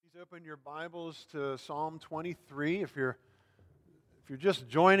Open your Bibles to Psalm 23. If you're just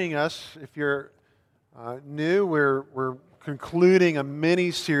joining us, if you're new, we're concluding a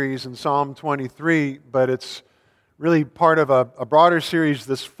mini series in Psalm 23, but it's really part of a broader series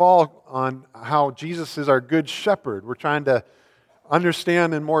this fall on how Jesus is our good shepherd. We're trying to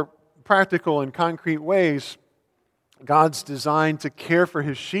understand in more practical and concrete ways God's design to care for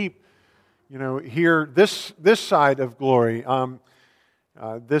His sheep. You know, here this side of glory.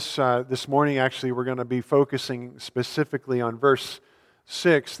 This morning, actually, we're going to be focusing specifically on verse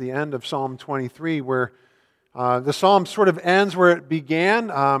 6, the end of Psalm 23, where the psalm sort of ends where it began,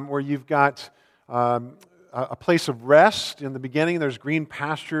 where you've got a place of rest. In the beginning, there's green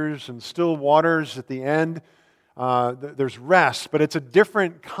pastures and still waters. At the end, there's rest, but it's a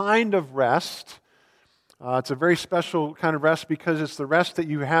different kind of rest. It's a very special kind of rest because it's the rest that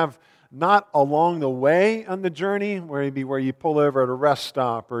you have not along the way on the journey, maybe where you pull over at a rest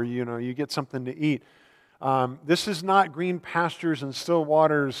stop or you get something to eat. This is not green pastures and still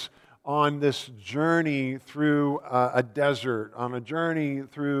waters on this journey through a desert, on a journey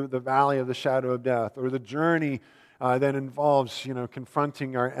through the valley of the shadow of death, or the journey that involves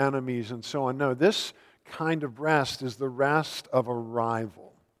confronting our enemies and so on. No, this kind of rest is the rest of arrival.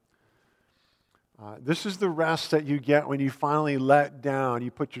 This is the rest that you get when you finally let down. You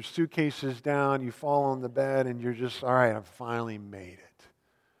put your suitcases down, you fall on the bed, and you're just, all right, I've finally made it.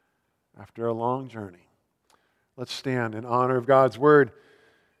 After a long journey. Let's stand in honor of God's Word.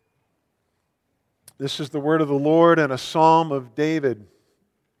 This is the word of the Lord and a psalm of David.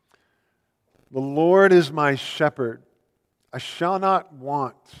 The Lord is my shepherd. I shall not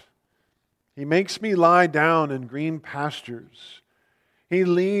want. He makes me lie down in green pastures. He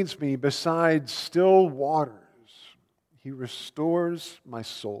leads me beside still waters. He restores my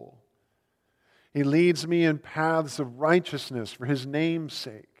soul. He leads me in paths of righteousness for His name's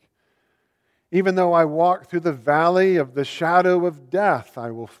sake. Even though I walk through the valley of the shadow of death,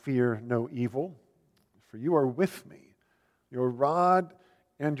 I will fear no evil, for you are with me. Your rod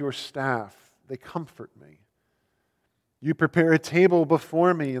and your staff, they comfort me. You prepare a table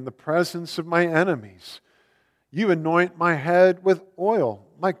before me in the presence of my enemies. You anoint my head with oil.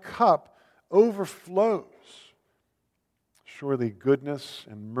 My cup overflows. Surely goodness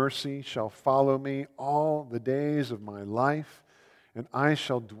and mercy shall follow me all the days of my life, and I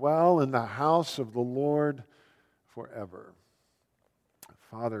shall dwell in the house of the Lord forever.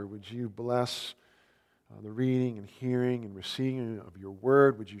 Father, would you bless the reading and hearing and receiving of your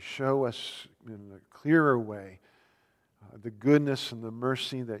word? Would you show us in a clearer way the goodness and the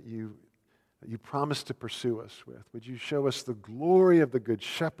mercy that you promised to pursue us with? Would you show us the glory of the Good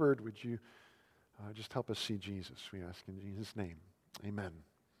Shepherd? Would you just help us see Jesus, we ask in Jesus' name. Amen.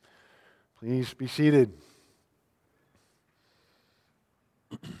 Please be seated.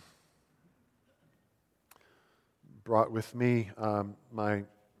 Brought with me my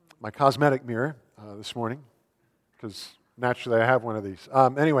cosmetic mirror this morning, because naturally I have one of these.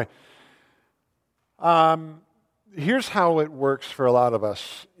 Here's how it works for a lot of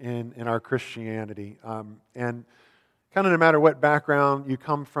us in our Christianity. And kind of no matter what background you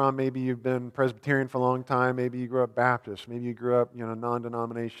come from, maybe you've been Presbyterian for a long time, maybe you grew up Baptist, maybe you grew up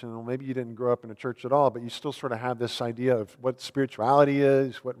non-denominational, maybe you didn't grow up in a church at all, but you still sort of have this idea of what spirituality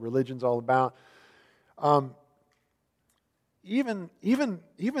is, what religion's all about. Even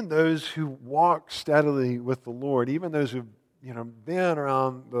those who walk steadily with the Lord, even those who've been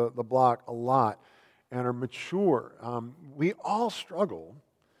around the block a lot, and are mature, we all struggle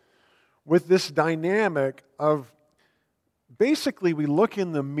with this dynamic of basically we look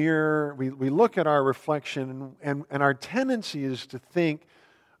in the mirror, we look at our reflection, and our tendency is to think,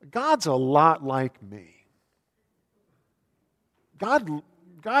 God's a lot like me. God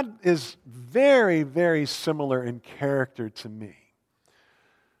is very, very similar in character to me,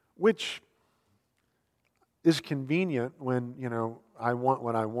 which is convenient when, I want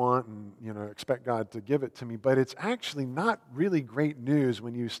what I want and, expect God to give it to me. But it's actually not really great news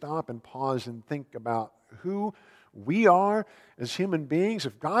when you stop and pause and think about who we are as human beings.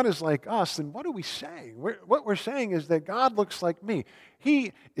 If God is like us, then what do we say? What we're saying is that God looks like me.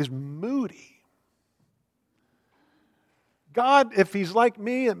 He is moody. God, if He's like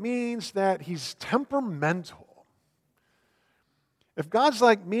me, it means that He's temperamental. If God's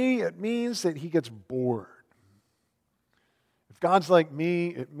like me, it means that He gets bored. If God's like me,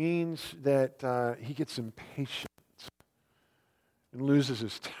 it means that He gets impatient and loses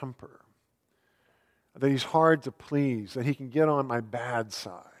His temper. That He's hard to please, that He can get on my bad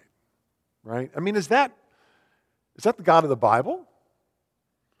side. Right? I mean, is that the God of the Bible?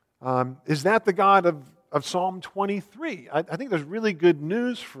 Is that the God of of Psalm 23. I think there's really good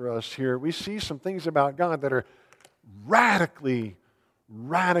news for us here. We see some things about God that are radically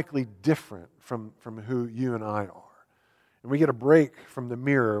different from who you and I are. And we get a break from the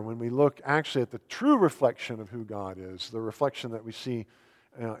mirror when we look actually at the true reflection of who God is, the reflection that we see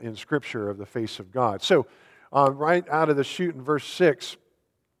in Scripture of the face of God. So, right out of the chute in verse 6,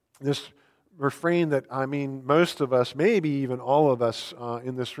 this refrain that, most of us, maybe even all of us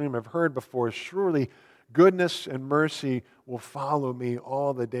in this room have heard before, surely goodness and mercy will follow me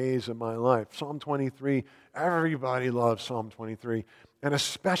all the days of my life. Psalm 23, everybody loves Psalm 23, and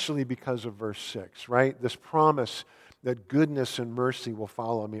especially because of verse 6, right? This promise that goodness and mercy will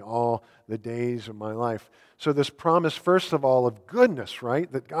follow me all the days of my life. So this promise, first of all, of goodness, right?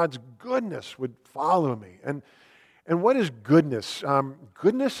 That God's goodness would follow me. And what is goodness?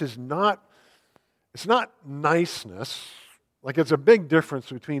 Goodness is not, it's not niceness. Like, it's a big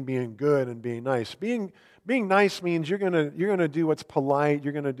difference between being good and being nice. Being nice means you're gonna do what's polite.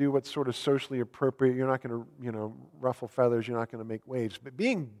 You're gonna do what's sort of socially appropriate. You're not gonna ruffle feathers. You're not gonna make waves. But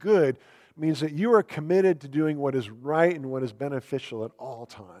being good means that you are committed to doing what is right and what is beneficial at all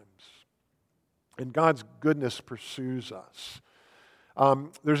times. And God's goodness pursues us.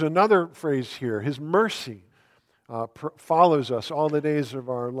 There's another phrase here. His mercy follows us all the days of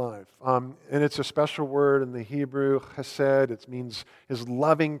our life. And it's a special word in the Hebrew, chesed. It means his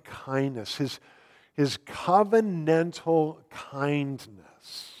loving kindness, his covenantal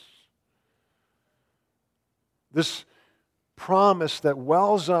kindness. This promise that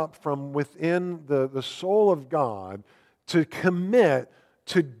wells up from within the soul of God to commit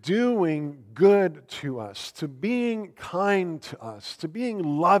to doing good to us, to being kind to us, to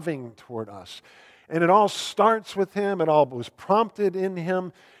being loving toward us. And it all starts with him. It all was prompted in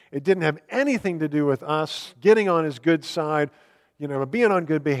him. It didn't have anything to do with us getting on his good side, being on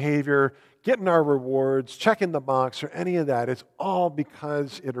good behavior, getting our rewards, checking the box, or any of that. It's all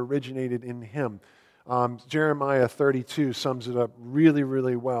because it originated in him. Jeremiah 32 sums it up really,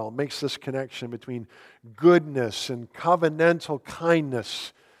 really well. Makes this connection between goodness and covenantal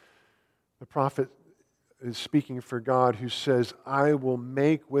kindness. The prophet is speaking for God, who says, I will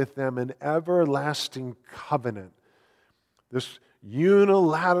make with them an everlasting covenant. This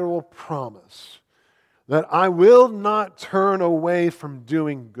unilateral promise that I will not turn away from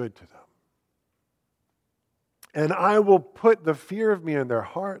doing good to them. And I will put the fear of me in their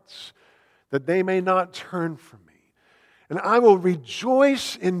hearts, that they may not turn from me. And I will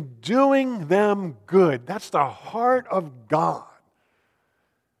rejoice in doing them good. That's the heart of God,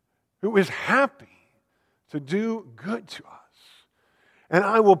 who is happy to do good to us. And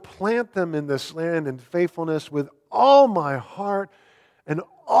I will plant them in this land in faithfulness with all my heart and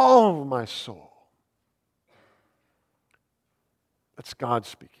all of my soul. That's God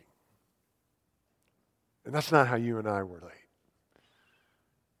speaking. And that's not how you and I relate.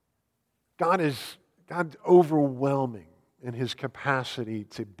 God's overwhelming in his capacity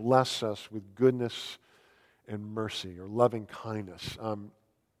to bless us with goodness and mercy, or loving kindness.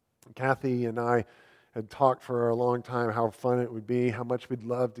 Kathy and I had talked for a long time how fun it would be, how much we'd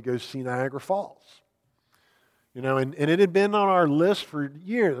love to go see Niagara Falls. And it had been on our list for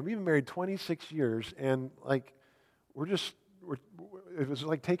years. We've been married 26 years, and it was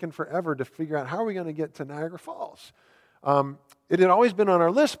like taking forever to figure out how are we going to get to Niagara Falls. It had always been on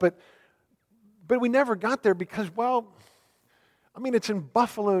our list, but we never got there because, it's in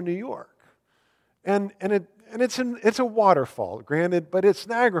Buffalo, New York, and it's a waterfall, granted, but it's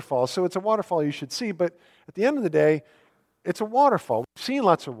Niagara Falls, so it's a waterfall you should see. But at the end of the day, it's a waterfall. We've seen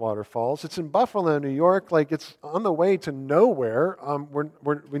lots of waterfalls. It's in Buffalo, New York. Like, it's on the way to nowhere.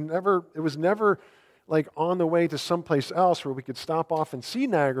 It was never like on the way to someplace else where we could stop off and see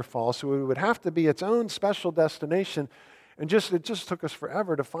Niagara Falls. So it would have to be its own special destination. And it just took us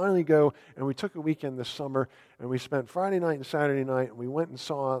forever to finally go. And we took a weekend this summer, and we spent Friday night and Saturday night, and we went and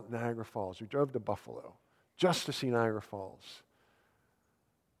saw Niagara Falls. We drove to Buffalo just to see Niagara Falls.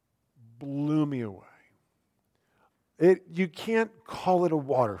 Blew me away. You can't call it a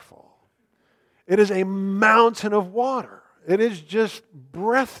waterfall. It is a mountain of water. It is just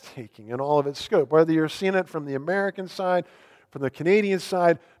breathtaking in all of its scope. Whether you're seeing it from the American side, from the Canadian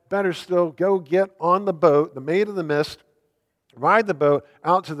side, better still, go get on the boat, the Maid of the Mist, ride the boat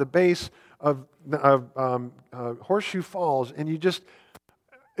out to the base of Horseshoe Falls, and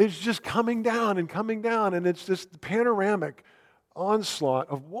it's just coming down, and it's this panoramic onslaught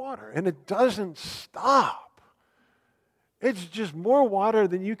of water, and it doesn't stop. It's just more water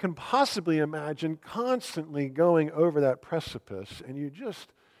than you can possibly imagine, constantly going over that precipice, and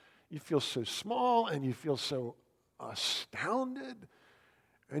you feel so small, and you feel so astounded,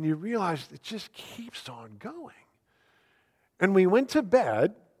 And you realize it just keeps on going. And we went to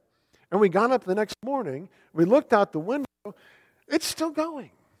bed, and we got up the next morning, we looked out the window, it's still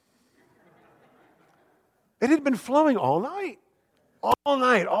going. It had been flowing all night,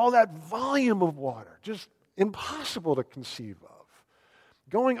 all that volume of water, just impossible to conceive of.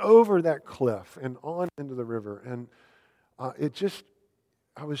 Going over that cliff and on into the river, and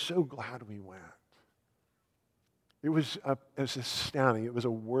I was so glad we went. It was astounding. It was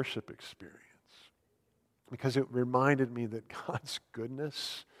a worship experience because it reminded me that God's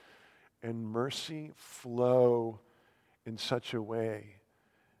goodness and mercy flow in such a way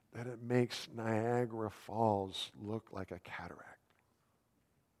that it makes Niagara Falls look like a cataract.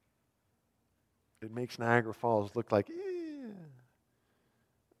 It makes Niagara Falls look like,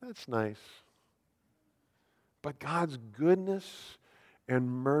 that's nice. But God's goodness and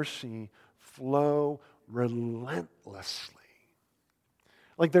mercy flow relentlessly.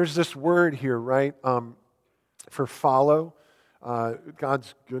 Like there's this word here, right, for follow.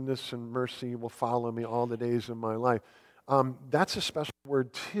 God's goodness and mercy will follow me all the days of my life. That's a special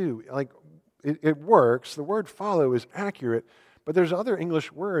word too. Like it works. The word follow is accurate, but there's other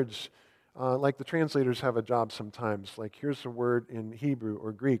English words, like the translators have a job sometimes. Like here's a word in Hebrew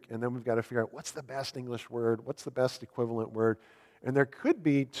or Greek, and then we've got to figure out what's the best English word, what's the best equivalent word. And there could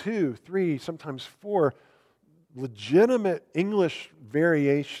be 2, 3, sometimes 4 legitimate English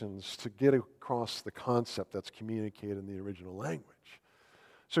variations to get across the concept that's communicated in the original language.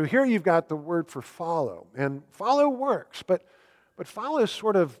 So here you've got the word for follow, and follow works, but follow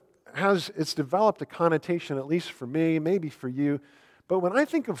sort of it's developed a connotation, at least for me, maybe for you. But when I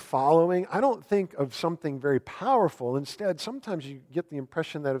think of following, I don't think of something very powerful. Instead, sometimes you get the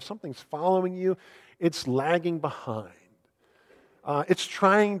impression that if something's following you, it's lagging behind. It's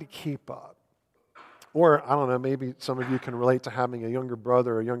trying to keep up. Or, I don't know, maybe some of you can relate to having a younger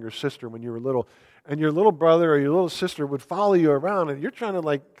brother or younger sister when you were little, and your little brother or your little sister would follow you around, and you're trying to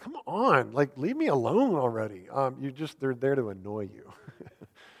like, come on, like leave me alone already. They're there to annoy you.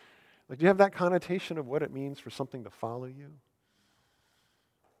 Like, do you have that connotation of what it means for something to follow you?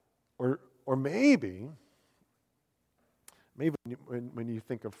 Or maybe when you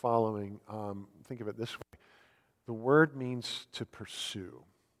think of following, think of it this way. The word means to pursue.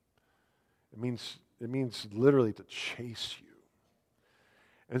 It means literally to chase you.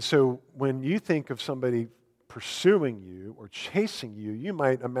 And so when you think of somebody pursuing you or chasing you, you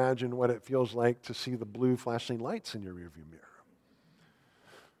might imagine what it feels like to see the blue flashing lights in your rearview mirror.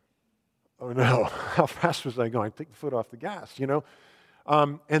 Oh no, how fast was I going? Take the foot off the gas, you know?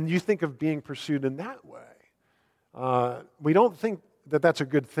 And you think of being pursued in that way. We don't think that that's a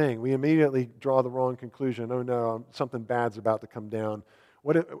good thing. We immediately draw the wrong conclusion. Oh no, something bad's about to come down.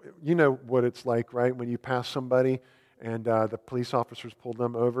 You know what it's like, right? When you pass somebody and the police officers pull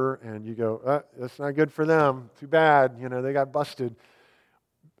them over and you go, that's not good for them. Too bad, they got busted.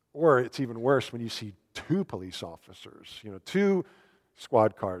 Or it's even worse when you see 2 police officers, 2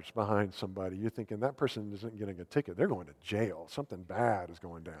 squad cars behind somebody. You're thinking that person isn't getting a ticket. They're going to jail. Something bad is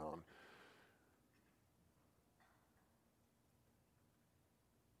going down.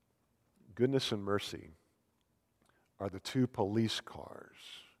 Goodness and mercy are the 2 police cars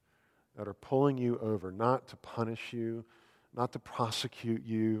that are pulling you over, not to punish you, not to prosecute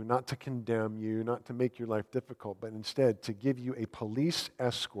you, not to condemn you, not to make your life difficult, but instead to give you a police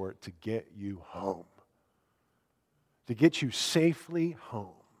escort to get you home, to get you safely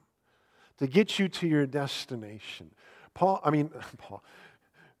home, to get you to your destination.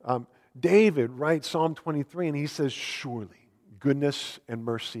 David writes Psalm 23, and he says, surely goodness and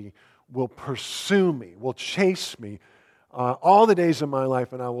mercy will pursue me, will chase me all the days of my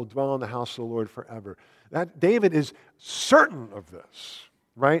life, and I will dwell in the house of the Lord forever. That David is certain of this,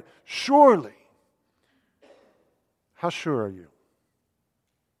 right? Surely. How sure are you?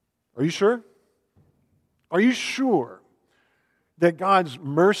 Are you sure? Are you sure that God's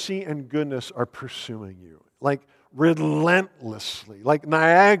mercy and goodness are pursuing you? Like relentlessly, like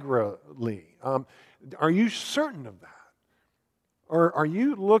Niagara-ly. Are you certain of that? Or are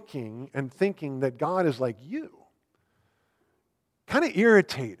you looking and thinking that God is like you? Kind of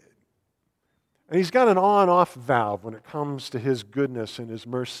irritated. And he's got an on-off valve when it comes to his goodness and his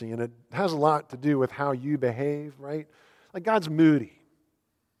mercy, and it has a lot to do with how you behave, right? Like God's moody.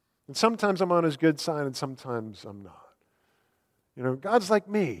 And sometimes I'm on his good side and sometimes I'm not. God's like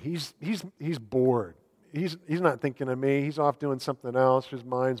me. He's bored. He's not thinking of me. He's off doing something else. His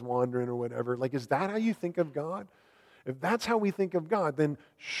mind's wandering or whatever. Like, is that how you think of God? If that's how we think of God, then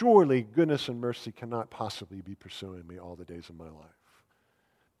surely goodness and mercy cannot possibly be pursuing me all the days of my life.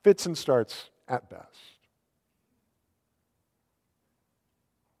 Fits and starts at best.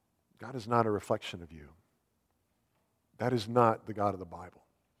 God is not a reflection of you. That is not the God of the Bible.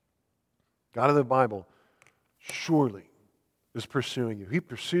 God of the Bible surely is pursuing you. He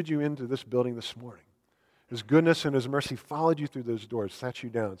pursued you into this building this morning. His goodness and His mercy followed you through those doors, sat you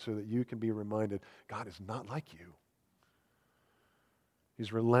down so that you can be reminded God is not like you.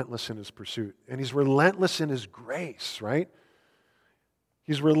 He's relentless in His pursuit. And He's relentless in His grace, right?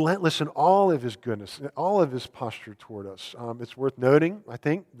 He's relentless in all of His goodness, in all of His posture toward us. It's worth noting, I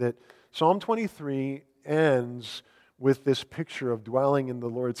think, that Psalm 23 ends with this picture of dwelling in the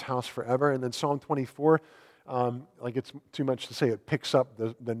Lord's house forever. And then Psalm 24, like it's too much to say, it picks up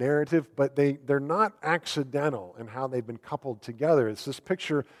the narrative, but they're not accidental in how they've been coupled together. It's this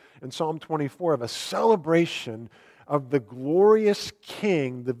picture in Psalm 24 of a celebration of the glorious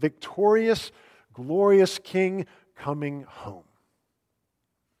King, the victorious, glorious King coming home.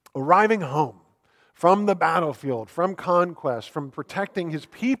 Arriving home from the battlefield, from conquest, from protecting His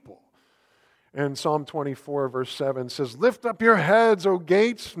people. And Psalm 24, verse 7 says, "Lift up your heads, O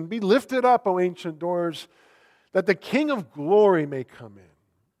gates, and be lifted up, O ancient doors, that the King of glory may come in."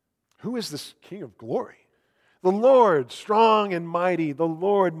 Who is this King of glory? The Lord, strong and mighty, the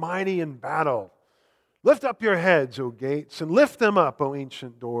Lord, mighty in battle. Lift up your heads, O gates, and lift them up, O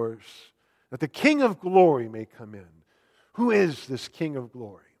ancient doors, that the King of glory may come in. Who is this King of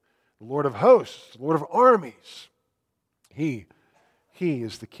glory? The Lord of hosts, the Lord of armies. He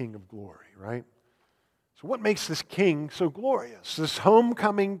is the King of glory, right? So what makes this King so glorious? This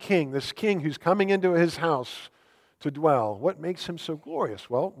homecoming King, this King who's coming into His house to dwell. What makes Him so glorious?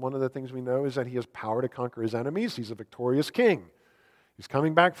 Well, one of the things we know is that He has power to conquer His enemies. He's a victorious King. He's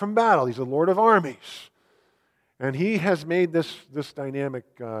coming back from battle. He's the Lord of armies. And He has made this dynamic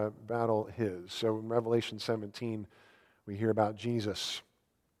battle His. So in Revelation 17, we hear about Jesus,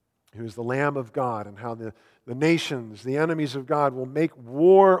 who is the Lamb of God, and how the nations, the enemies of God, will make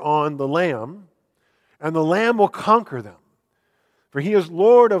war on the Lamb, and the Lamb will conquer them. For He is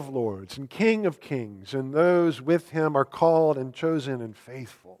Lord of lords and King of kings, and those with Him are called and chosen and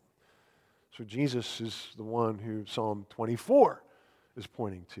faithful. So Jesus is the one who Psalm 24 is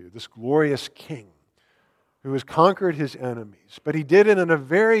pointing to, this glorious King who has conquered His enemies. But He did it in a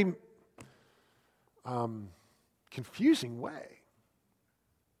very confusing way.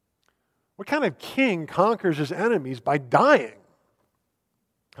 What kind of king conquers his enemies by dying?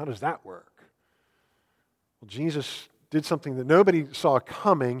 How does that work? Well, Jesus did something that nobody saw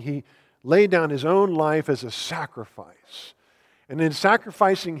coming. He laid down His own life as a sacrifice. And in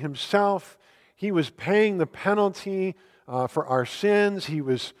sacrificing Himself, He was paying the penalty for our sins. He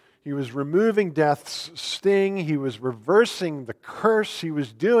was removing death's sting. He was reversing the curse. He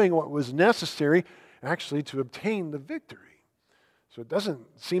was doing what was necessary, actually, to obtain the victory. So it doesn't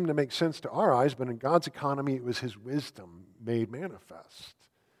seem to make sense to our eyes, but in God's economy, it was His wisdom made manifest.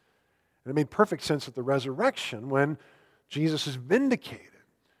 And it made perfect sense at the resurrection when Jesus is vindicated.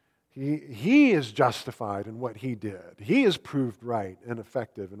 He is justified in what He did. He is proved right and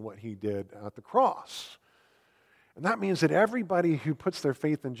effective in what He did at the cross. And that means that everybody who puts their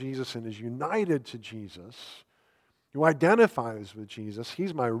faith in Jesus and is united to Jesus, who identifies with Jesus,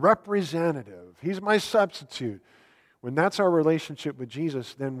 He's my representative, He's my substitute. When that's our relationship with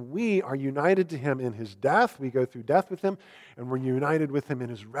Jesus, then we are united to Him in His death. We go through death with Him, and we're united with Him in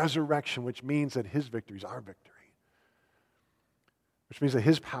His resurrection, which means that His victory is our victory, which means that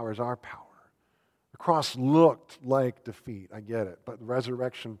His power is our power. The cross looked like defeat, I get it, but the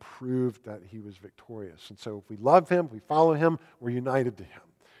resurrection proved that He was victorious. And so if we love Him, if we follow Him, we're united to Him.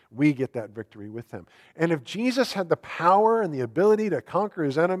 We get that victory with Him. And if Jesus had the power and the ability to conquer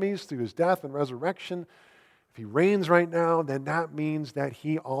His enemies through His death and resurrection, if He reigns right now, then that means that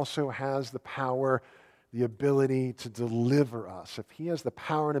He also has the power, the ability to deliver us. If He has the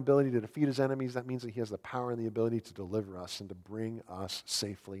power and ability to defeat His enemies, that means that He has the power and the ability to deliver us and to bring us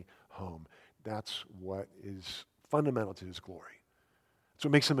safely home. That's what is fundamental to His glory. That's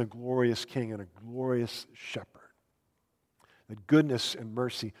what makes Him a glorious King and a glorious shepherd. That goodness and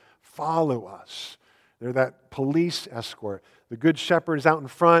mercy follow us. They're that police escort. The good shepherd is out in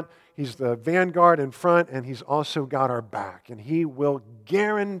front. He's the vanguard in front, and He's also got our back. And He will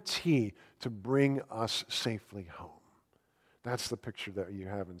guarantee to bring us safely home. That's the picture that you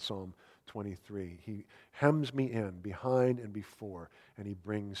have in Psalm 23. He hems me in, behind and before, and He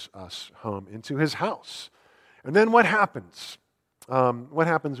brings us home into His house. And then what happens? What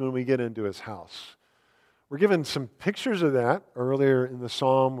happens when we get into His house? We're given some pictures of that. Earlier in the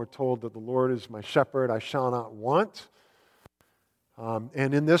psalm, we're told that the Lord is my shepherd, I shall not want.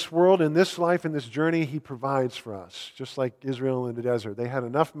 And in this world, in this life, in this journey, He provides for us, just like Israel in the desert. They had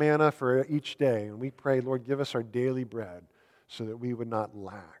enough manna for each day, and we pray, Lord, give us our daily bread so that we would not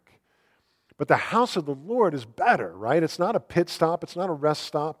lack. But the house of the Lord is better, right? It's not a pit stop. It's not a rest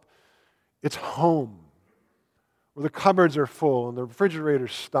stop. It's home, where the cupboards are full and the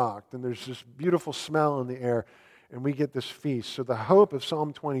refrigerator's stocked and there's this beautiful smell in the air and we get this feast. So the hope of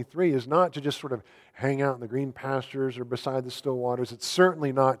Psalm 23 is not to just sort of hang out in the green pastures or beside the still waters. It's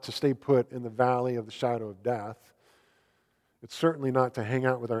certainly not to stay put in the valley of the shadow of death. It's certainly not to hang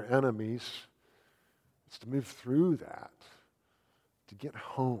out with our enemies. It's to move through that, to get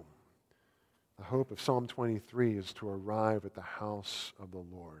home. The hope of Psalm 23 is to arrive at the house of the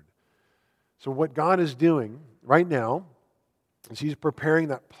Lord. So what God is doing right now is He's preparing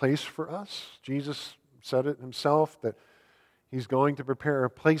that place for us. Jesus said it Himself, that He's going to prepare a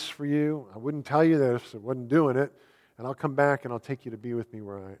place for you. I wouldn't tell you this if I wasn't doing it, and I'll come back and I'll take you to be with me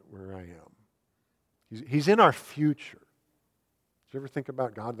where I am. He's in our future. Did you ever think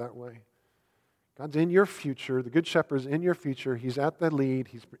about God that way? God's in your future. The Good Shepherd is in your future. He's at the lead.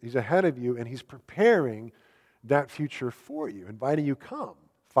 He's ahead of you, and He's preparing that future for you, inviting you, come,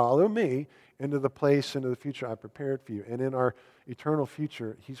 follow me into the place, into the future I prepared for you. And in our eternal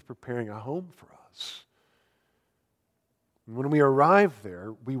future, He's preparing a home for us. And when we arrive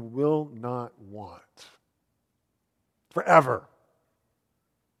there, we will not want. Forever.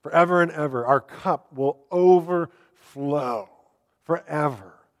 Forever and ever. Our cup will overflow.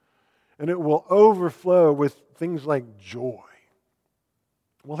 Forever. And it will overflow with things like joy.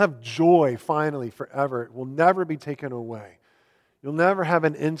 We'll have joy finally forever. It will never be taken away. You'll never have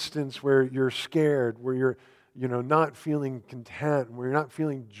an instance where you're scared, where you're not feeling content, where you're not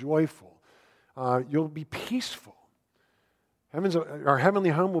feeling joyful. You'll be peaceful. Our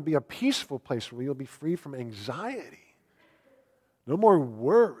heavenly home will be a peaceful place where you'll be free from anxiety. No more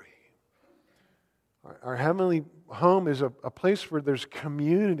worry. Our heavenly home is a place where there's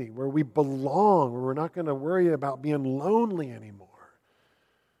community, where we belong, where we're not going to worry about being lonely anymore.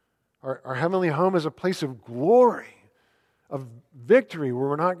 Our heavenly home is a place of glory, of victory, where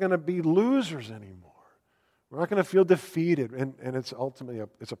we're not going to be losers anymore. We're not going to feel defeated, and it's ultimately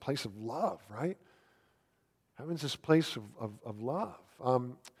it's a place of love, right? Heaven's this place of love.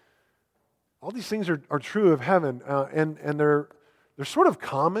 All these things are true of heaven, and they're sort of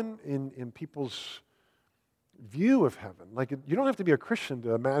common in people's view of heaven. Like, you don't have to be a Christian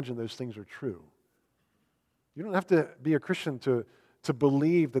to imagine those things are true. You don't have to be a Christian to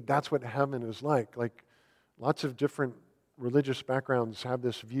believe that that's what heaven is like. Like, lots of different religious backgrounds have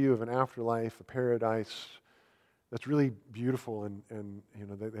this view of an afterlife, a paradise that's really beautiful and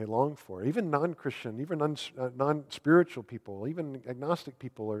they long for. Even non-Christian, even non-spiritual people, even agnostic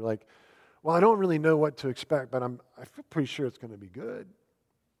people are like, well, I don't really know what to expect, but I feel pretty sure it's going to be good.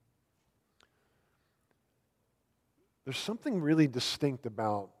 There's something really distinct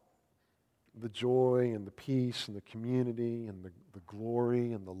about the joy and the peace and the community and the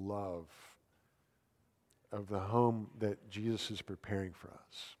glory and the love of the home that Jesus is preparing for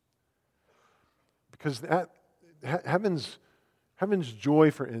us. Because heaven's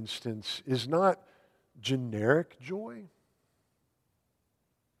joy, for instance, is not generic joy.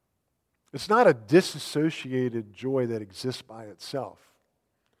 It's not a disassociated joy that exists by itself.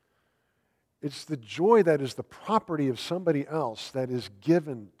 It's the joy that is the property of somebody else that is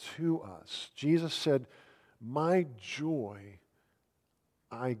given to us. Jesus said, "My joy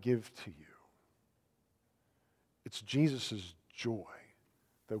I give to you." It's Jesus' joy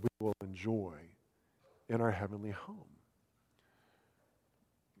that we will enjoy in our heavenly home.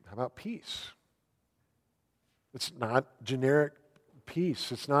 How about peace? It's not generic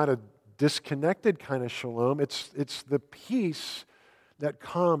peace. It's not a disconnected kind of shalom. It's the peace that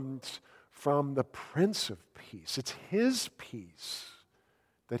comes from the Prince of Peace. It's His peace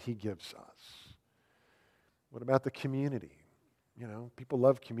that He gives us. What about the community? People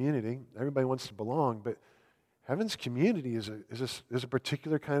love community. Everybody wants to belong, but heaven's community is a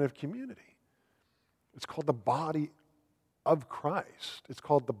particular kind of community. It's called the body of Christ. It's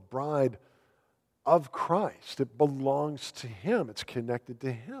called the bride of Christ. It belongs to Him. It's connected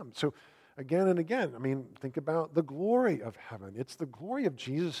to Him. So again and again, think about the glory of heaven. It's the glory of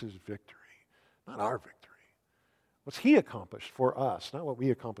Jesus' victory, not our victory. What's He accomplished for us, not what we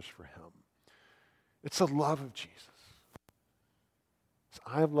accomplished for Him. It's the love of Jesus.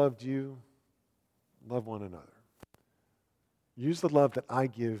 I have loved you, love one another. Use the love that I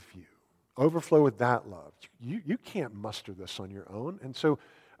give you. Overflow with that love. You can't muster this on your own. And so,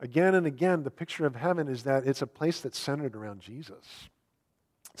 again and again, the picture of heaven is that it's a place that's centered around Jesus.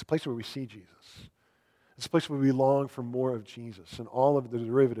 It's a place where we see Jesus. It's a place where we long for more of Jesus and all of the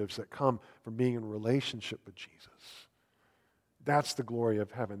derivatives that come from being in a relationship with Jesus. That's the glory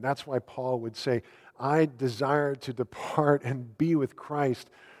of heaven. That's why Paul would say, I desire to depart and be with Christ,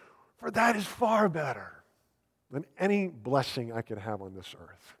 For that is far better than any blessing I could have on this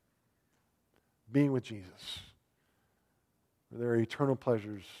earth. Being with Jesus. There are eternal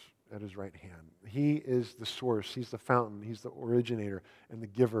pleasures at his right hand. He is the source. He's the fountain. He's the originator and the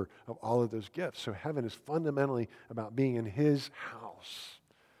giver of all of those gifts. So heaven is fundamentally about being in his house.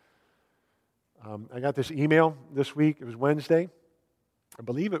 I got this email this week. It was Wednesday. I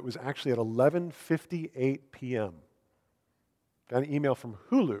believe it was actually at 11:58 p.m. Got an email from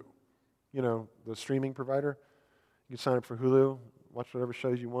Hulu, the streaming provider. You can sign up for Hulu, watch whatever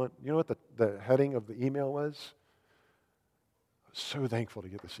shows you want. You know what the heading of the email was? I was so thankful to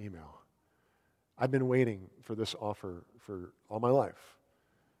get this email. I've been waiting for this offer for all my life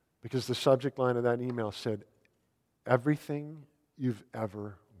because the subject line of that email said, "Everything you've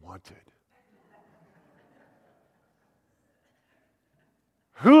ever wanted."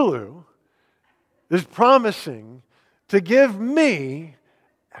 Hulu is promising to give me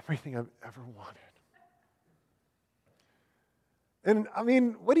everything I've ever wanted. And I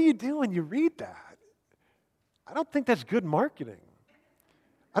mean, what do you do when you read that? I don't think that's good marketing.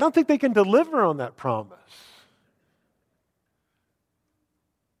 I don't think they can deliver on that promise.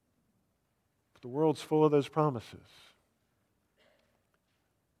 But the world's full of those promises.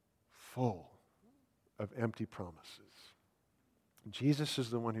 Full of empty promises. Jesus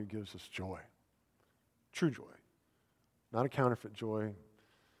is the one who gives us joy. True joy. Not a counterfeit joy.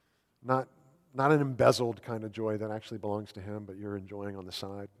 Not an embezzled kind of joy that actually belongs to him, but you're enjoying on the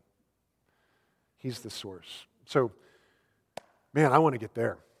side. He's the source. So, man, I want to get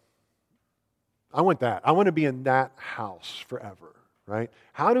there. I want that. I want to be in that house forever, right?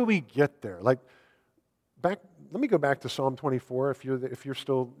 How do we get there? Let me go back to Psalm 24. If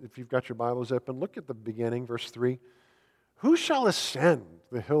you've got your Bibles open, look at the beginning, verse 3. Who shall ascend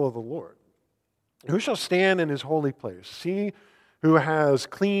the hill of the Lord? Who shall stand in his holy place? He who has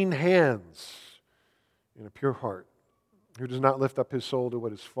clean hands and a pure heart, who does not lift up his soul to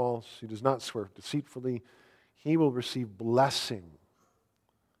what is false, who does not swear deceitfully, he will receive blessing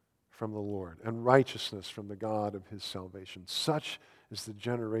from the Lord and righteousness from the God of his salvation. Such is the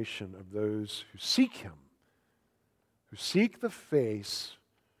generation of those who seek him, who seek the face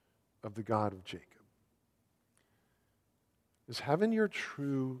of the God of Jacob. Is heaven your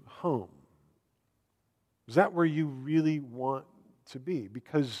true home? Is that where you really want to be?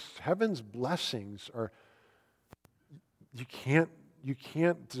 Because heaven's blessings are, you can't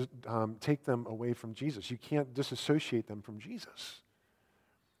take them away from Jesus. You can't disassociate them from Jesus.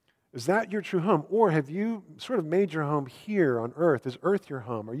 Is that your true home? Or have you sort of made your home here on earth? Is earth your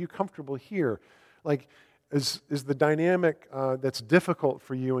home? Are you comfortable here? Is the dynamic that's difficult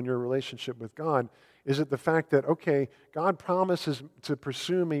for you in your relationship with God, is it the fact that, okay, God promises to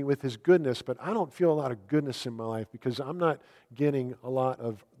pursue me with his goodness, but I don't feel a lot of goodness in my life because I'm not getting a lot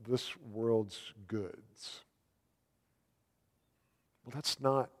of this world's goods? Well, that's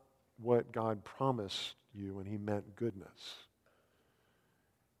not what God promised you when he meant goodness.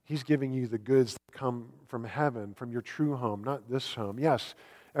 He's giving you the goods that come from heaven, from your true home, not this home. Yes,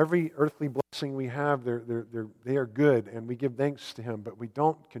 every earthly blessing we have, they are good, and we give thanks to him, but we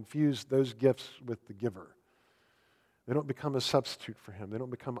don't confuse those gifts with the giver. They don't become a substitute for him. They don't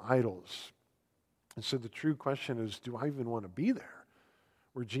become idols. And so the true question is, do I even want to be there,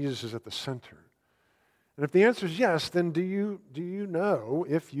 where Jesus is at the center? And if the answer is yes, then do you know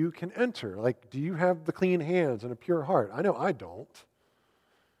if you can enter? Do you have the clean hands and a pure heart? I know I don't.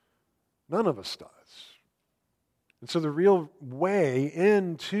 None of us does. And so the real way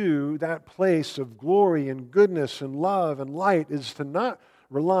into that place of glory and goodness and love and light is to not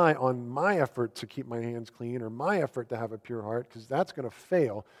rely on my effort to keep my hands clean or my effort to have a pure heart, because that's going to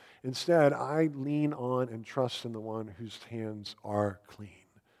fail. Instead, I lean on and trust in the one whose hands are clean,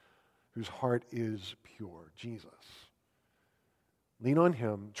 whose heart is pure, Jesus. Lean on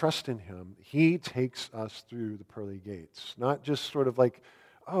him, trust in him. He takes us through the pearly gates, not just sort of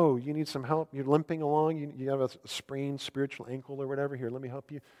oh, you need some help? You're limping along? You have a sprained spiritual ankle or whatever? Here, let me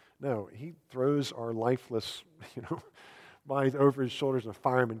help you. No, he throws our lifeless, body over his shoulders in a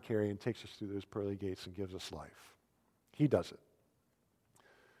fireman carry and takes us through those pearly gates and gives us life. He does it.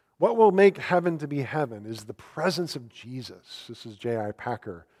 What will make heaven to be heaven is the presence of Jesus. This is J.I.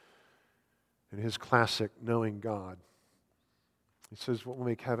 Packer in his classic, Knowing God. He says, what will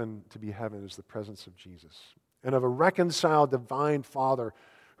make heaven to be heaven is the presence of Jesus, and of a reconciled divine Father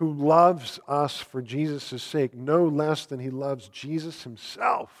who loves us for Jesus' sake no less than he loves Jesus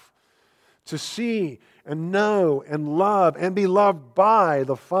himself. To see and know and love and be loved by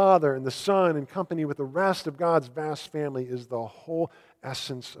the Father and the Son in company with the rest of God's vast family is the whole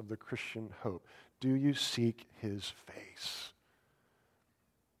essence of the Christian hope. Do you seek his face?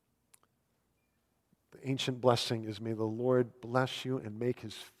 ancient blessing is, may the Lord bless you and make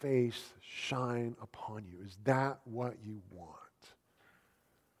his face shine upon you. Is that what you want?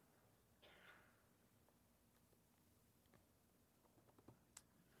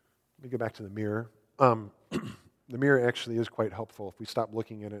 Let me go back to the mirror. The mirror actually is quite helpful if we stop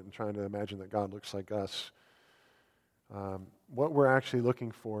looking at it and trying to imagine that God looks like us. What we're actually looking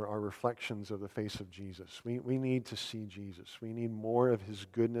for are reflections of the face of Jesus. We need to see Jesus. We need more of his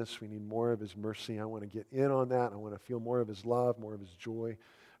goodness. We need more of his mercy. I want to get in on that. I want to feel more of his love, more of his joy.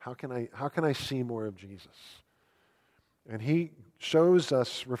 How can I see more of Jesus? And he shows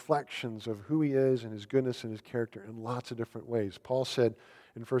us reflections of who he is and his goodness and his character in lots of different ways. Paul said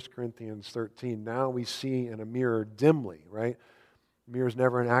in 1 Corinthians 13, now we see in a mirror dimly, right? A mirror is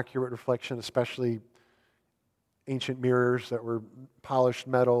never an accurate reflection, especially ancient mirrors that were polished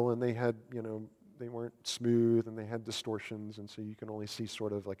metal, and they had, they weren't smooth, and they had distortions, and so you can only see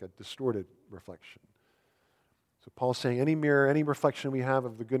sort of like a distorted reflection. So Paul's saying any mirror, any reflection we have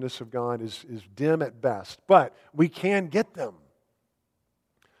of the goodness of God is dim at best, but we can get them.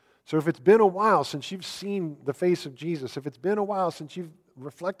 So if it's been a while since you've seen the face of Jesus, if it's been a while since you've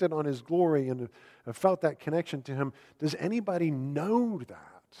reflected on his glory and have felt that connection to him, does anybody know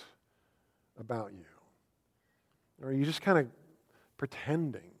that about you? Or are you just kind of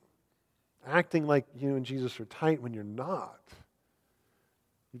pretending, acting like you and Jesus are tight when you're not?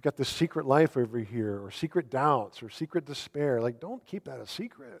 You've got this secret life over here, or secret doubts, or secret despair. Like, don't keep that a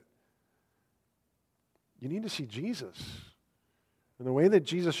secret. You need to see Jesus. And the way that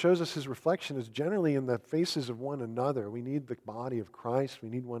Jesus shows us his reflection is generally in the faces of one another. We need the body of Christ. We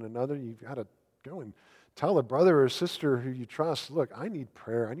need one another. You've got to go and tell a brother or sister who you trust, look, I need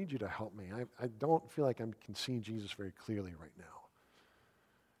prayer. I need you to help me. I don't feel like I can see Jesus very clearly right now.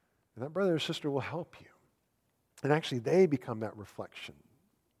 And that brother or sister will help you. And actually, they become that reflection.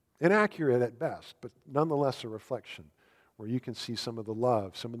 Inaccurate at best, but nonetheless a reflection where you can see some of the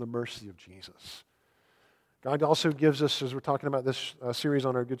love, some of the mercy of Jesus. God also gives us, as we're talking about this series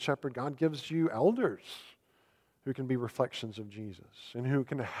on our Good Shepherd, God gives you elders who can be reflections of Jesus and who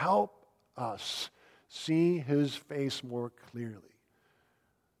can help us see his face more clearly.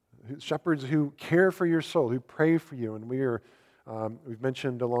 Shepherds who care for your soul, who pray for you. And we've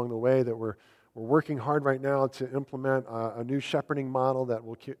mentioned along the way that we're working hard right now to implement a new shepherding model that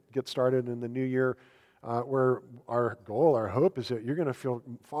will get started in the new year, where our goal, our hope is that you're going to feel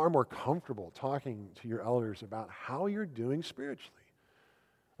far more comfortable talking to your elders about how you're doing spiritually.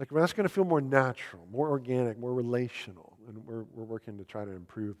 Like, that's going to feel more natural, more organic, more relational, and we're working to try to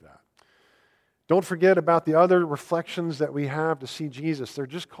improve that. Don't forget about the other reflections that we have to see Jesus. They're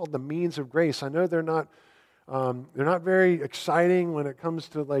just called the means of grace. I know they're not very exciting when it comes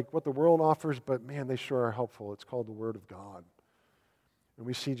to like what the world offers, but man, they sure are helpful. It's called the Word of God. And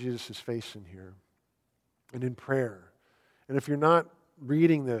we see Jesus' face in here and in prayer. And if you're not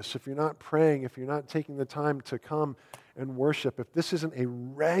reading this, if you're not praying, if you're not taking the time to come and worship, if this isn't a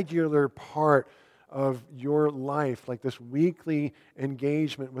regular part of your life, like this weekly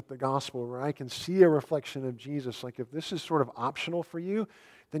engagement with the gospel where I can see a reflection of Jesus, like if this is sort of optional for you,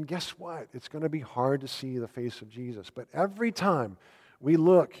 then guess what? It's going to be hard to see the face of Jesus. But every time we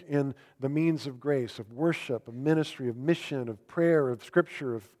look in the means of grace, of worship, of ministry, of mission, of prayer, of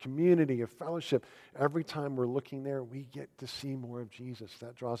scripture, of community, of fellowship, every time we're looking there, we get to see more of Jesus.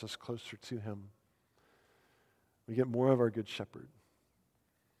 That draws us closer to him. We get more of our Good Shepherd.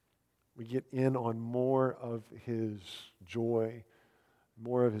 We get in on more of his joy,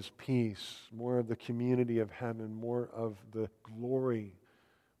 more of his peace, more of the community of heaven, more of the glory,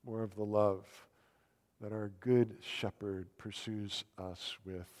 more of the love that our Good Shepherd pursues us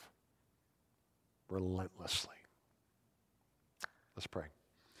with relentlessly. Let's pray.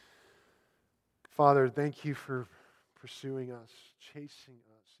 Father, thank you for pursuing us, chasing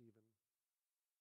us even.